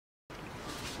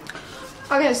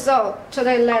Okay, so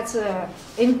today let's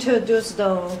introduce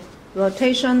the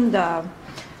rotation, the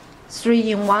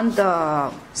 3-in-1,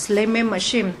 the slimming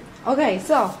machine. Okay,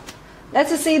 so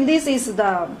let's see. This is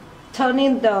the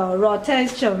turning, the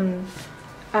rotation.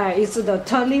 It's the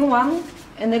turning one,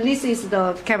 and this is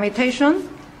the cavitation.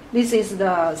 This is the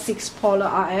 6-polar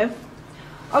RF.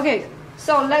 Okay,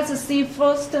 so let's see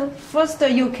first. First,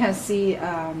 you can see.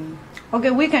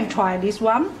 Okay, we can try this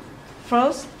one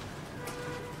first.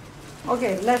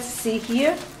 Okay, let's see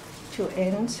here to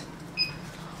end.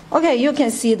 Okay, you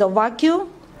can see the vacuum.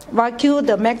 Vacuum,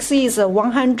 the maxi is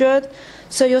 100.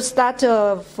 So you start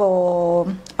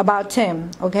for about 10,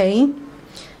 okay?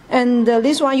 And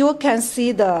this one you can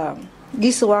see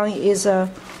this one is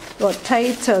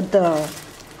rotate the.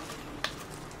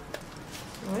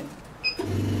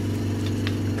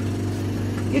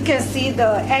 You can see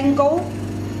the angle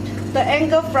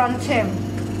from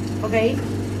 10, okay?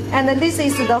 And this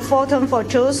is the photon for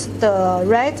choose the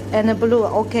red and the blue,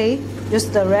 okay?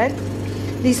 Just the red.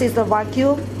 This is the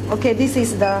vacuum, okay? This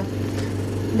is the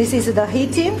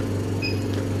heating.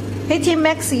 Heating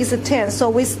max is 10, so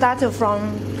we start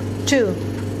from 2.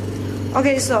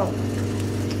 Okay, so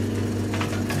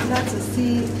let's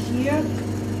see here.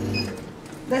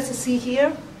 Let's see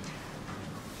here.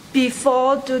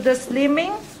 Before do the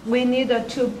slimming, we need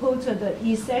to put the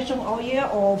essential oil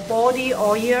or body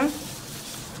oil.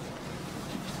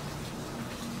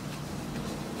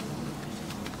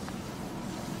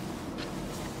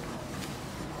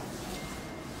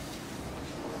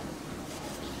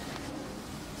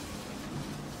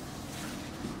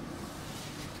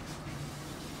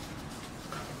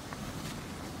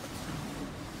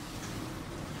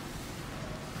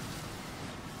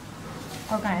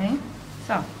 Okay,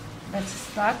 so let's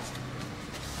start.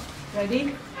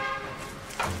 Ready?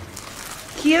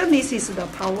 Here, this is the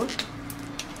power.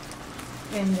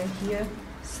 And here,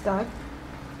 start.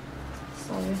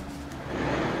 Sorry.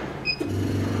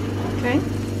 Okay,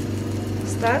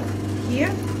 start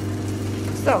here.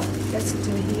 So let's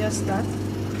do here, start.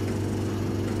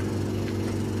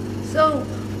 So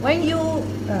when you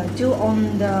do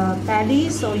on the belly,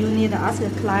 so you need to ask the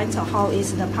client how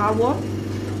is the power.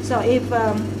 So if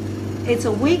it's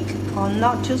weak or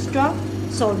not too strong,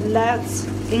 so let's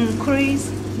increase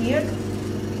here.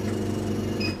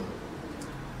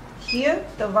 Here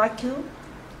the vacuum.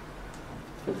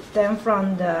 Then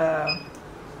from the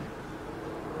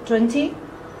 20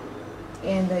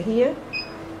 and here.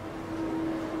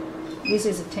 This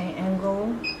is 10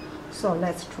 angle. So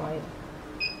let's try it.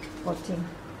 14.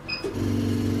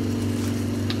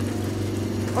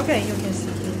 Okay, you can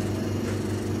see here.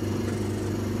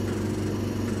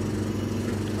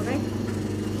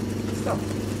 So,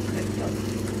 let's go.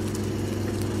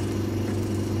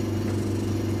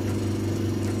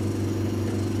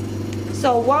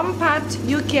 So one part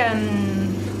you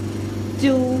can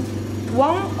do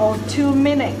 1 or 2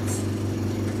 minutes.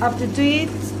 After do it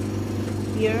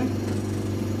here.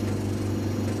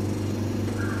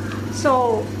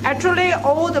 So actually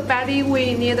all the body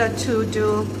we need to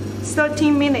do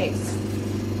 13 minutes.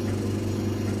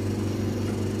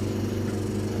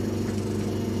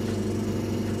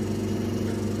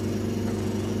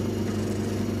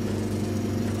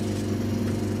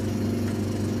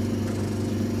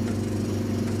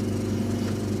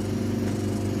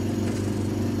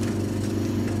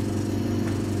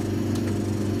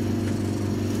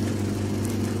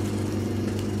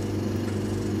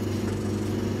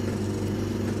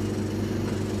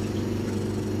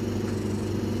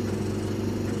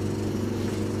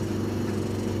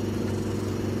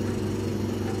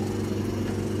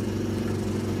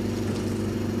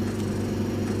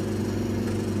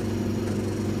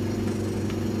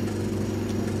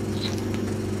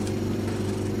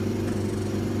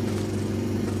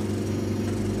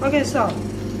 Okay, so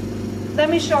let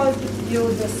me show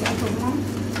you the second one.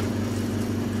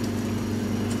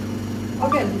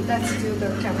 Okay, let's do the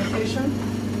cavitation.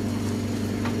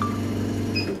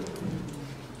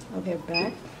 Okay,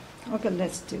 back. Okay,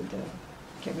 let's do the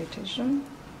cavitation.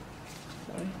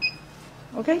 Sorry.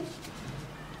 Okay,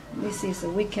 this is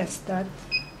we can start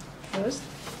first.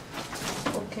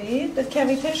 Okay, the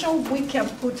cavitation we can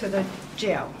put the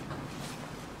gel.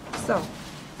 So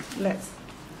let's.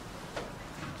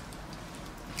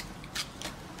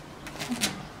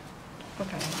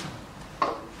 Okay.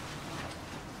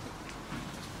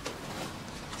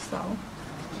 So.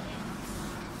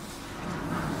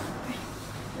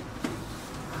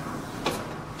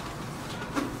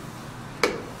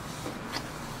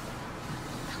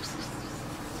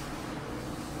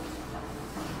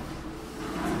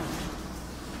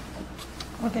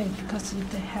 Okay, because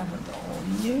they have it all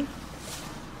here.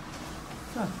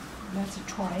 So let's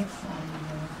try from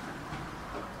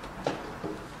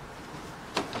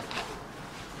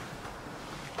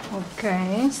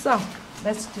okay, so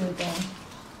let's do the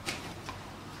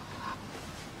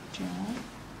gel.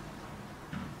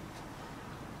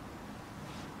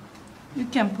 You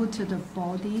can put the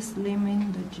body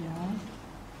slimming the gel.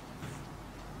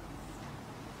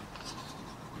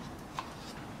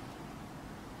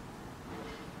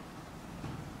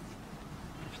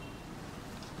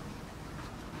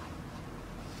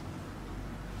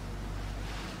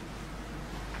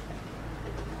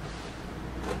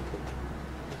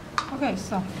 Okay,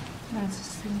 so let's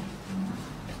see.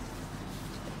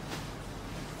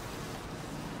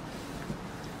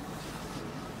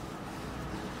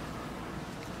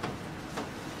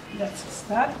 Let's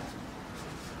start.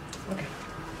 Okay.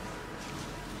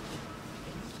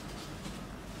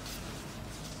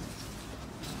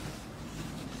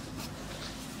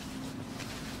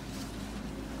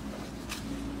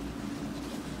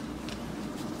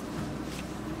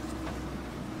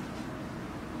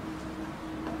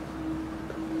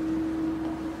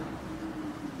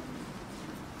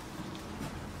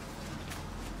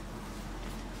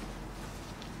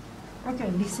 Okay,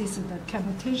 this is the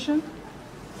cavitation.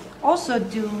 Also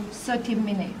do 30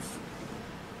 minutes.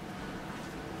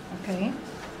 Okay,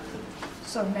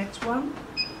 so next one.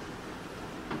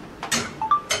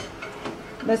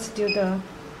 Let's do the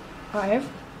RF.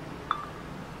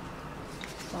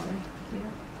 Sorry,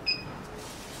 here.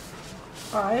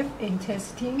 RF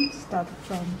intensity start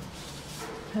from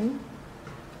 10.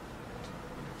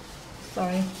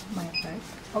 Sorry, my bad.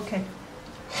 Okay,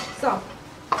 so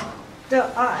the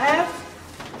RF,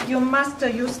 you must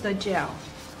use the gel.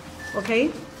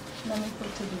 Okay, let me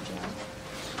put to the gel.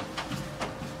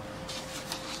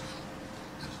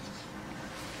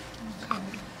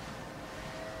 Okay.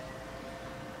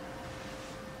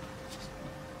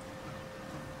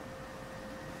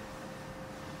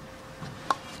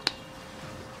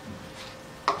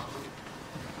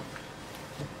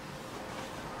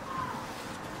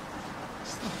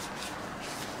 So,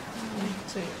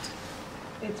 that's it.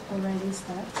 It's already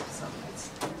started, so let's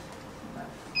do that.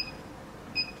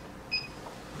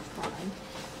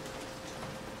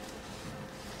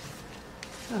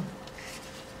 So.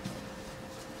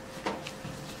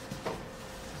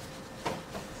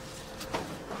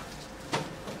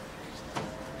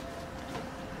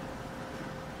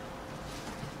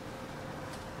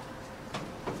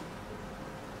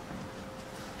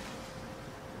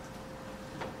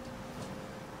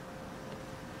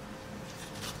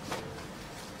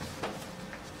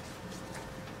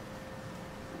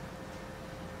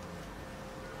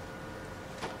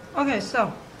 Okay,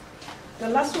 so the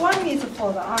last one is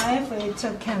for the RF.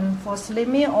 It can for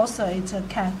slimming. Also, it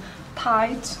can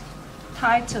tight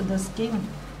the skin,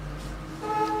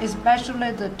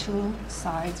 especially the two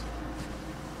sides.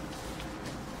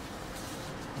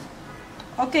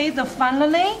 Okay,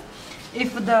 finally,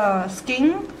 if the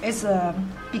skin is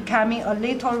becoming a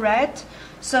little red,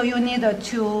 so you need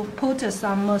to put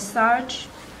some massage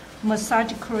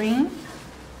cream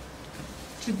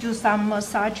to do some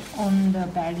massage on the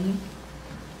belly.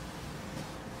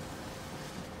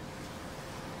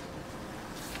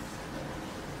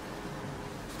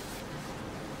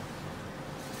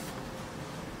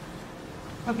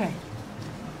 Okay,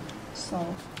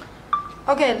 so,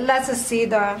 okay, let's see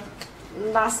the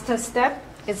last step.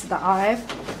 It's the RF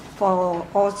for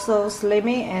also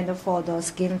slimming and for the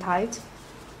skin tight.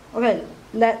 Okay,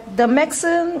 the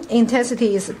maximum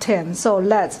intensity is 10, so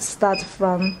let's start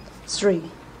from 3.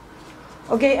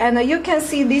 Okay, and you can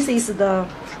see this is the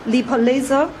lipo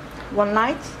laser one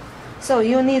light. So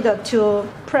you need to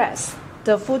press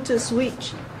the foot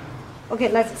switch. Okay,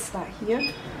 let's start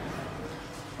here.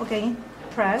 Okay,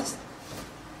 press.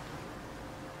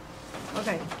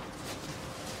 Okay,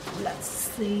 let's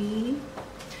see.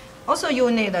 Also,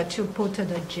 you need to put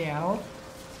the gel.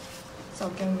 So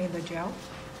give me the gel.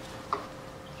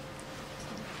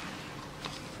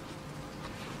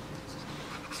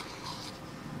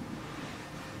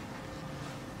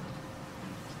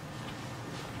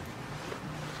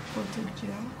 Put the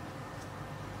gel.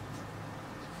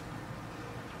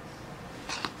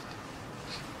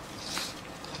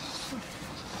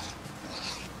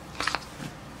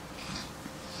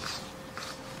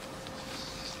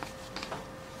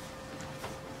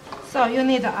 So you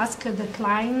need to ask the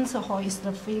client how is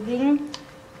the feeling.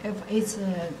 If it's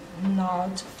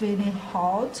not feeling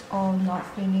hot or not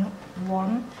feeling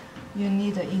warm, you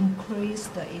need to increase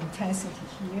the intensity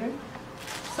here.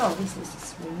 So this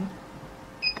is 3.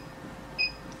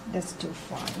 Let's do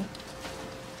 5.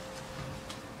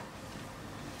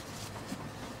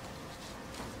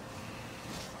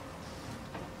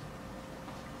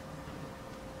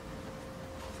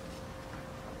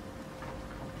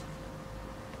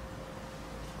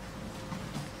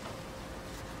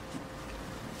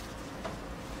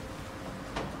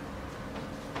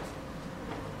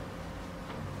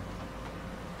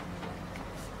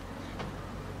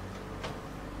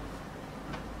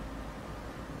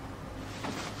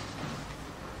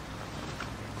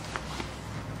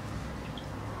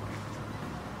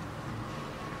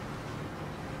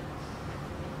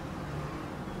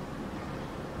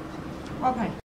 Okay.